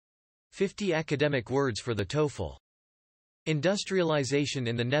50 academic words for the TOEFL. Industrialization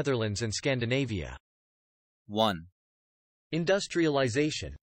in the Netherlands and Scandinavia. 1.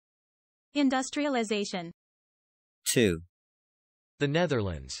 Industrialization. Industrialization. 2. The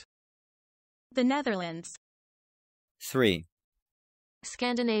Netherlands. The Netherlands. 3.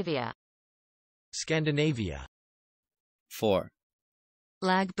 Scandinavia. Scandinavia. 4.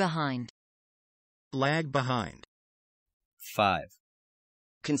 Lag behind. Lag behind. 5.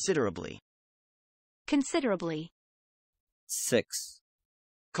 Considerably. Considerably. 6.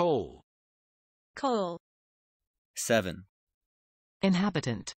 Coal. Coal. 7.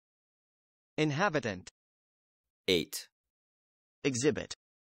 Inhabitant. Inhabitant. 8. Exhibit.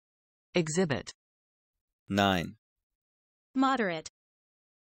 Exhibit. 9. Moderate.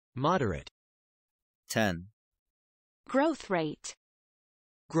 Moderate. 10. Growth rate.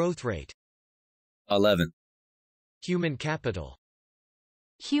 Growth rate. 11. Human capital.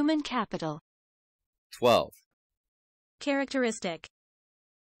 Human capital. 12. Characteristic.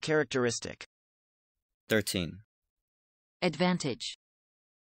 Characteristic. 13. Advantage.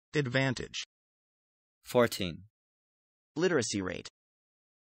 Advantage. 14. Literacy rate.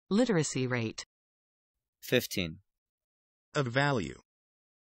 Literacy rate. 15. Of value.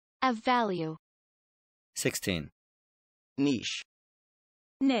 Of value. 16. Niche.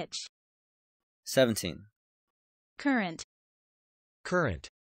 Niche. 17. Current. Current.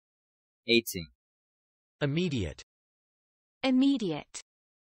 18. Immediate. Immediate.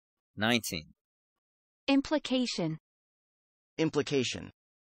 19. Implication. Implication.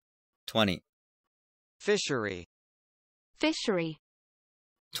 20. Fishery. Fishery.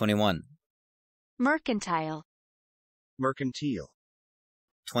 21. Mercantile. Mercantile.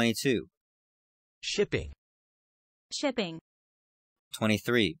 22. Shipping. Shipping.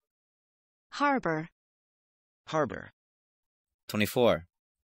 23. Harbor. Harbor. 24.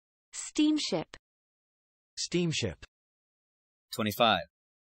 Steamship. Steamship. 25.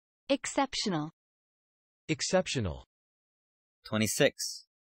 Exceptional. Exceptional. 26.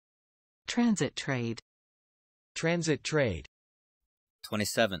 Transit trade. Transit trade.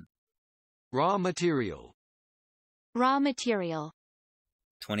 27. Raw material. Raw material.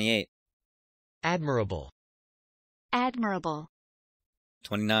 28. Admirable. Admirable.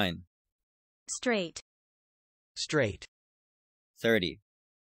 29. Straight. Straight. 30.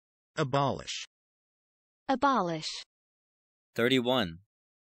 Abolish. Abolish. 31.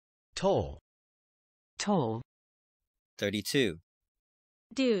 Toll. Toll. 32.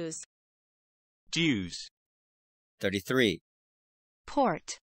 Dues. Dues. 33.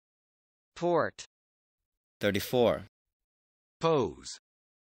 Port. Port. 34. Pose.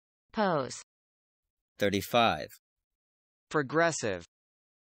 Pose. 35. Progressive.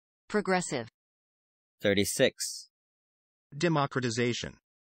 Progressive. 36. Democratization.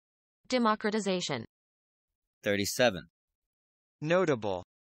 Democratization. 37. Notable.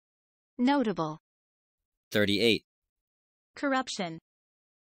 Notable. 38. Corruption.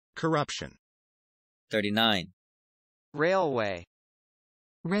 Corruption. 39. Railway.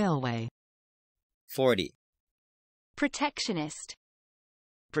 Railway. 40. Protectionist.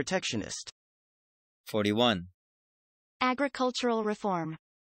 Protectionist. 41. Agricultural reform.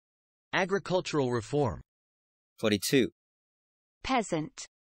 Agricultural reform. 42. Peasant.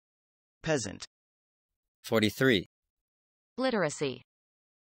 Peasant. 43. Literacy.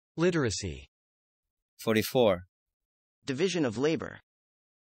 Literacy. 44. Division of labor.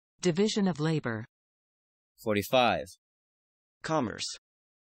 Division of labor. 45. Commerce.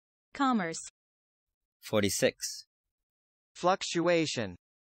 Commerce. 46. Fluctuation.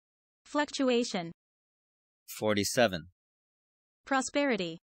 Fluctuation. 47.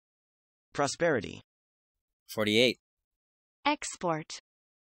 Prosperity. Prosperity. 48. Export.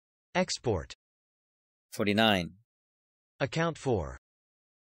 Export. 49. Account for.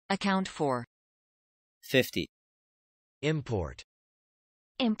 Account for. 50. Import.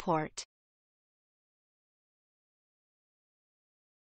 Import.